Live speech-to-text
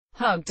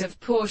hugged of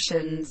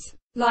portions,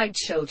 like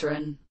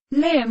children,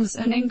 limbs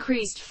and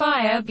increased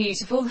fire,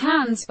 beautiful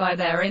hands by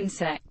their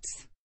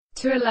insects,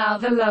 to allow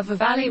the love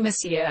of Ali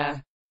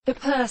Monsieur. The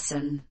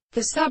person,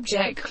 the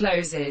subject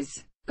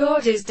closes,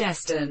 God is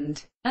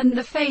destined, and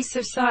the face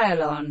of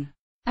Cylon,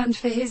 and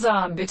for his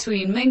arm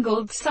between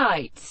mingled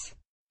sights,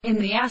 in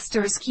the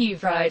asterisk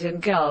Uvride and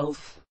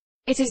Gulf.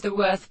 It is the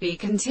worth be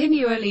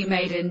continually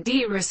made in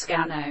di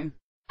Riscano,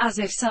 as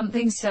if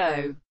something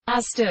so,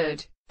 as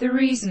stood, the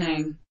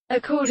reasoning,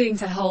 according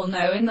to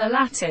Holno in the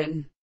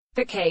Latin.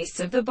 The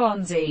case of the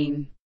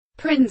Bonzine.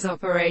 Prin's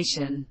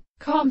operation.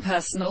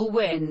 Compersonal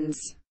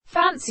winds.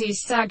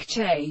 Fancies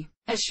sagche.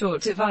 A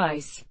short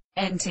device.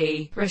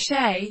 Nt.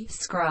 Roche,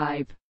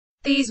 scribe.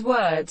 These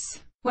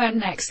words. When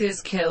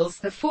Nexus kills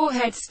the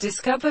foreheads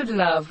discovered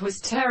love was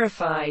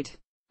terrified.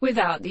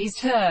 Without these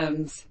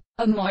terms,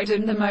 a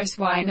moidum the most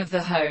wine of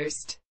the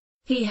host.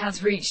 He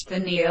has reached the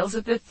kneels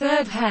of the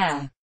third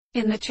hair.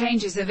 In the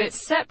changes of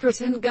its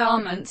separate and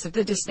garments of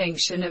the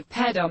distinction of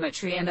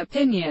pedometry and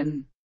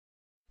opinion.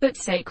 But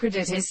sacred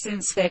it is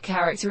since their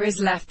character is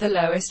left the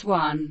lowest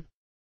one.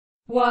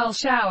 While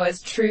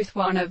showers truth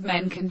one of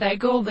men can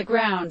beg all the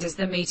ground as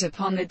the meat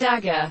upon the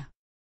dagger.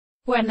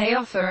 When they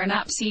offer an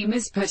apseme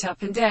is put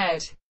up and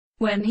dead.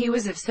 When he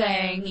was of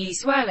saying ye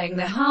swelling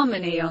the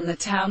harmony on the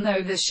town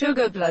though the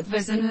sugar blood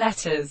was and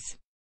letters.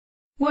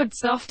 Would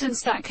often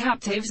stack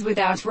captives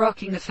without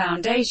rocking the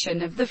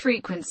foundation of the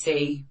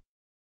frequency.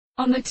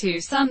 On the two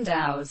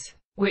sundials,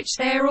 which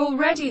they are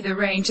already the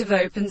range of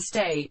open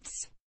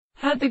states,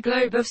 had the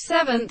globe of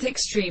seventh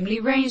extremely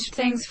ranged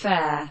things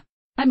fair,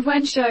 and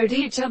when showed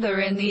each other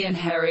in the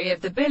inhery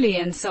of the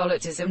billion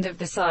solitism of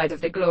the side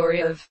of the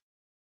glory of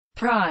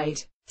pride,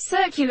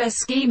 circular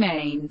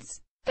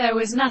schemanes, there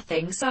was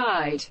nothing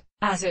side,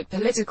 as at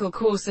political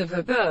course of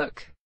a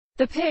book,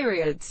 the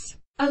periods,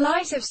 a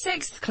light of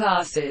sixth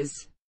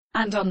classes,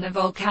 and on the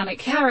volcanic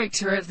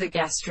character of the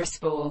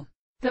gastrospore.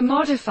 The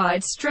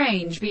modified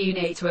strange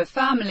being to a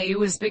family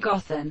was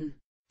begotten,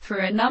 for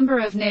a number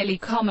of nearly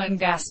common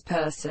gas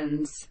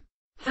persons,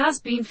 has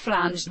been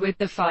flanged with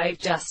the five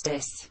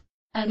justice,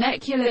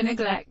 anecular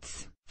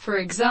neglects. For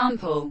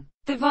example,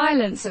 the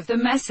violence of the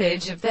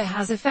message of the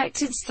has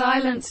affected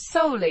silence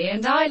solely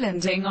and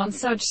islanding on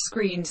such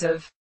screens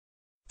of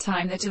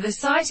time that to the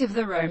sight of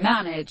the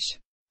Romanage,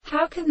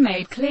 how can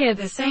made clear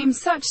the same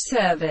such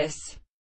service,